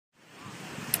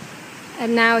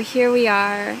And now here we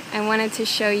are. I wanted to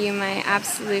show you my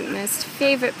absolute most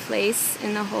favorite place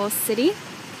in the whole city.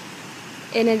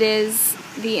 And it is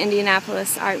the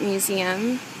Indianapolis Art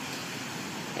Museum.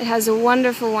 It has a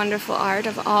wonderful, wonderful art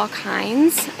of all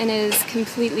kinds, and it is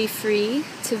completely free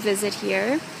to visit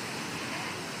here.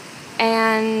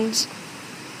 And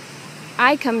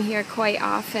I come here quite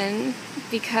often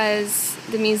because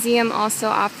the museum also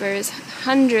offers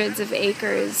hundreds of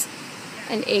acres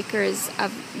and acres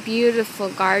of beautiful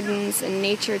gardens and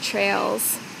nature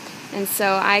trails. And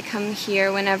so I come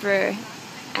here whenever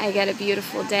I get a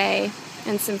beautiful day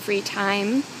and some free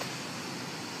time.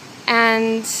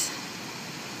 And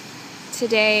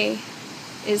today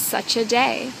is such a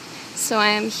day. So I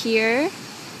am here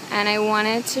and I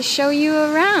wanted to show you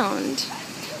around.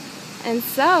 And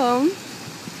so,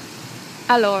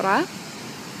 allora,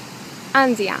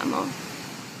 andiamo.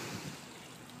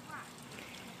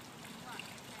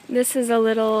 This is a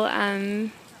little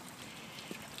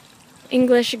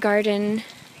English garden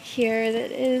here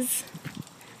that is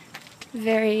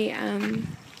very,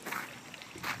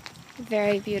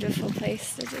 very beautiful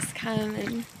place to just come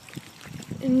and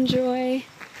enjoy.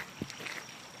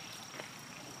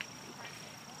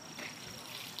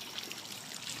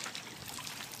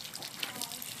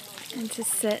 And to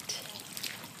sit.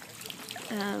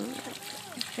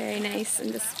 Very nice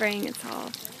in the spring. It's all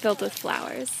filled with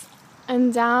flowers.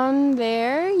 And down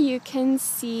there you can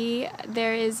see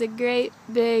there is a great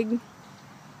big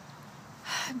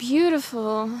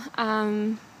beautiful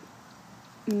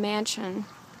mansion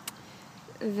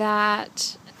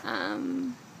that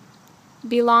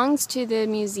belongs to the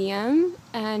museum,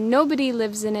 and nobody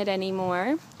lives in it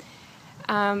anymore,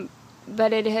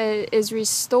 but it is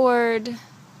restored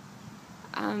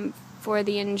for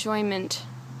the enjoyment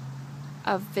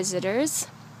of visitors.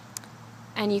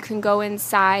 And you can go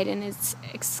inside, and it's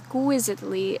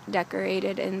exquisitely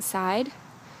decorated inside.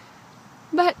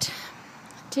 But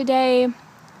today,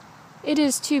 it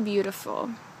is too beautiful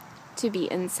to be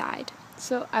inside.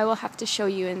 So I will have to show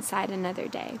you inside another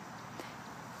day.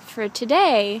 For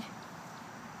today,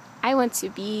 I want to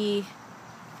be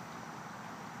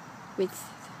with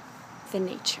the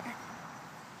nature.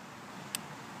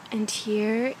 And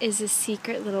here is a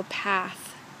secret little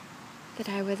path that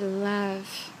I would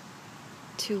love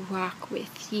to walk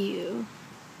with you.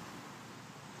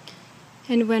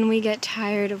 And when we get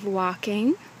tired of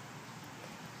walking,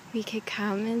 we could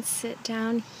come and sit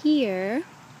down here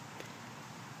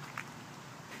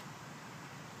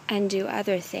and do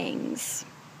other things.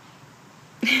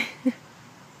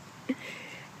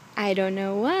 I don't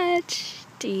know what.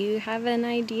 Do you have an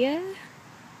idea?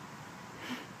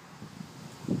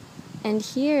 And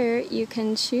here you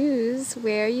can choose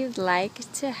where you'd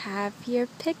like to have your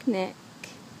picnic.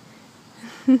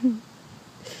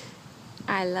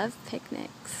 I love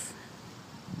picnics.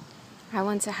 I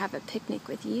want to have a picnic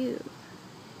with you.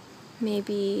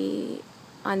 Maybe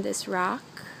on this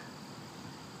rock.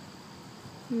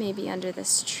 Maybe under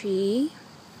this tree.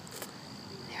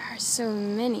 There are so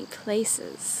many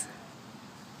places.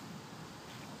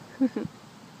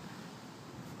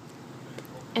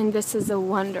 And this is a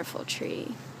wonderful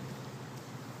tree.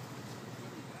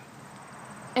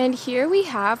 And here we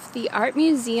have the Art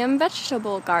Museum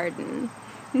vegetable garden.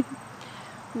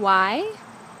 Why?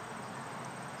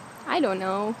 I don't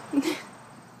know.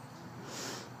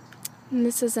 And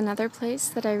this is another place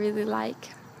that I really like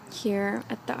here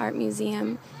at the Art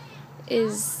Museum,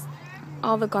 is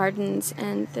all the gardens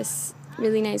and this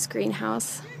really nice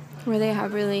greenhouse where they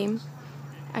have really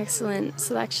excellent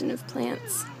selection of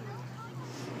plants.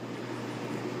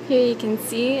 Here you can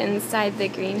see inside the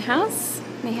greenhouse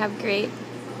they have great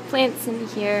plants in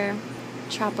here,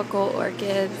 tropical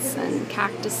orchids and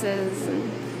cactuses, and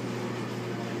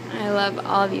I love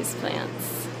all these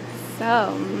plants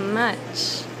so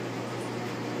much.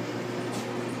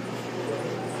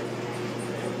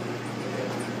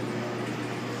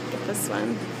 Look at this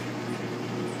one.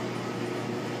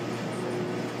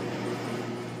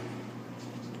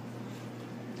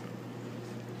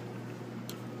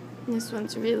 This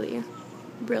one's really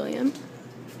brilliant.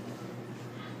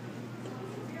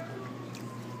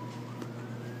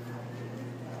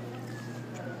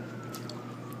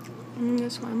 And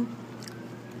this one.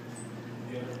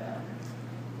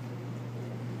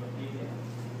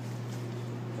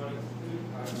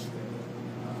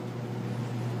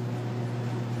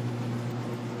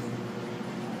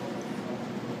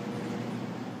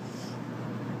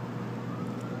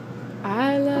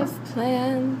 I love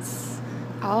plants,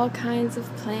 all kinds of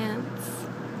plants.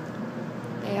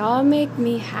 They all make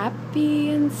me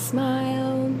happy and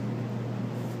smile.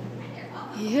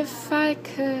 If I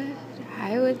could,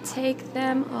 I would take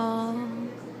them all,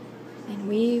 and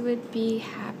we would be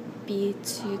happy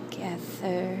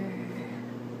together.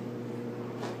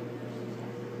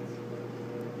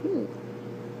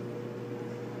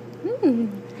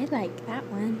 I like that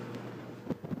one.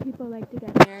 People like to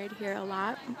get married here a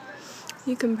lot.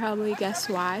 You can probably guess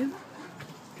why.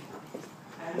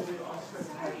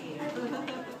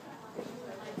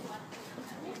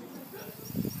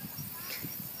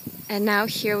 And now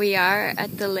here we are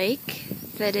at the lake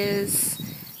that is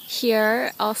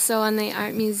here also on the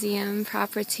Art Museum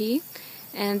property.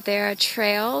 And there are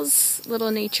trails,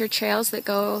 little nature trails that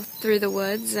go through the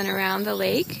woods and around the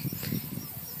lake.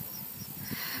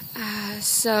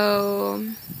 So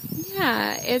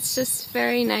yeah, it's just a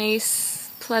very nice,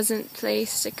 pleasant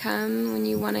place to come when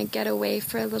you want to get away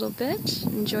for a little bit,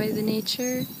 enjoy the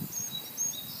nature.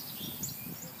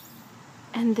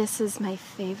 And this is my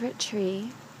favorite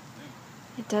tree.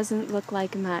 It doesn't look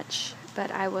like much,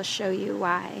 but I will show you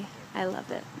why I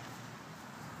love it.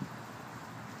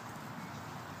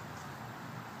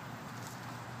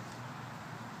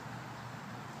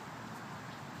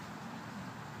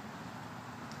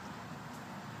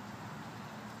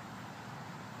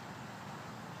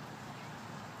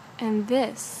 And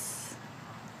this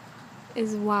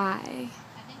is why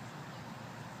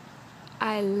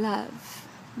I love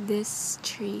this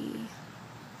tree.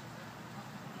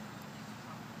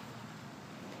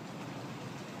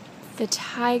 The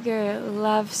tiger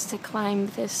loves to climb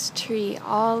this tree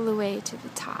all the way to the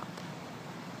top.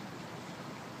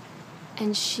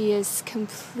 And she is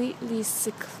completely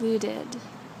secluded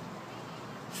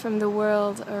from the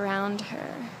world around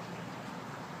her.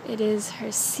 It is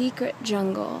her secret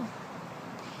jungle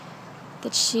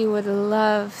that she would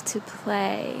love to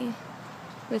play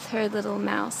with her little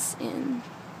mouse in.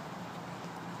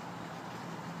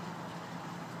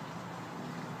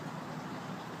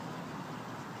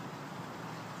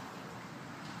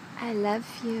 I love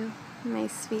you, my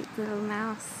sweet little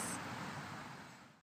mouse.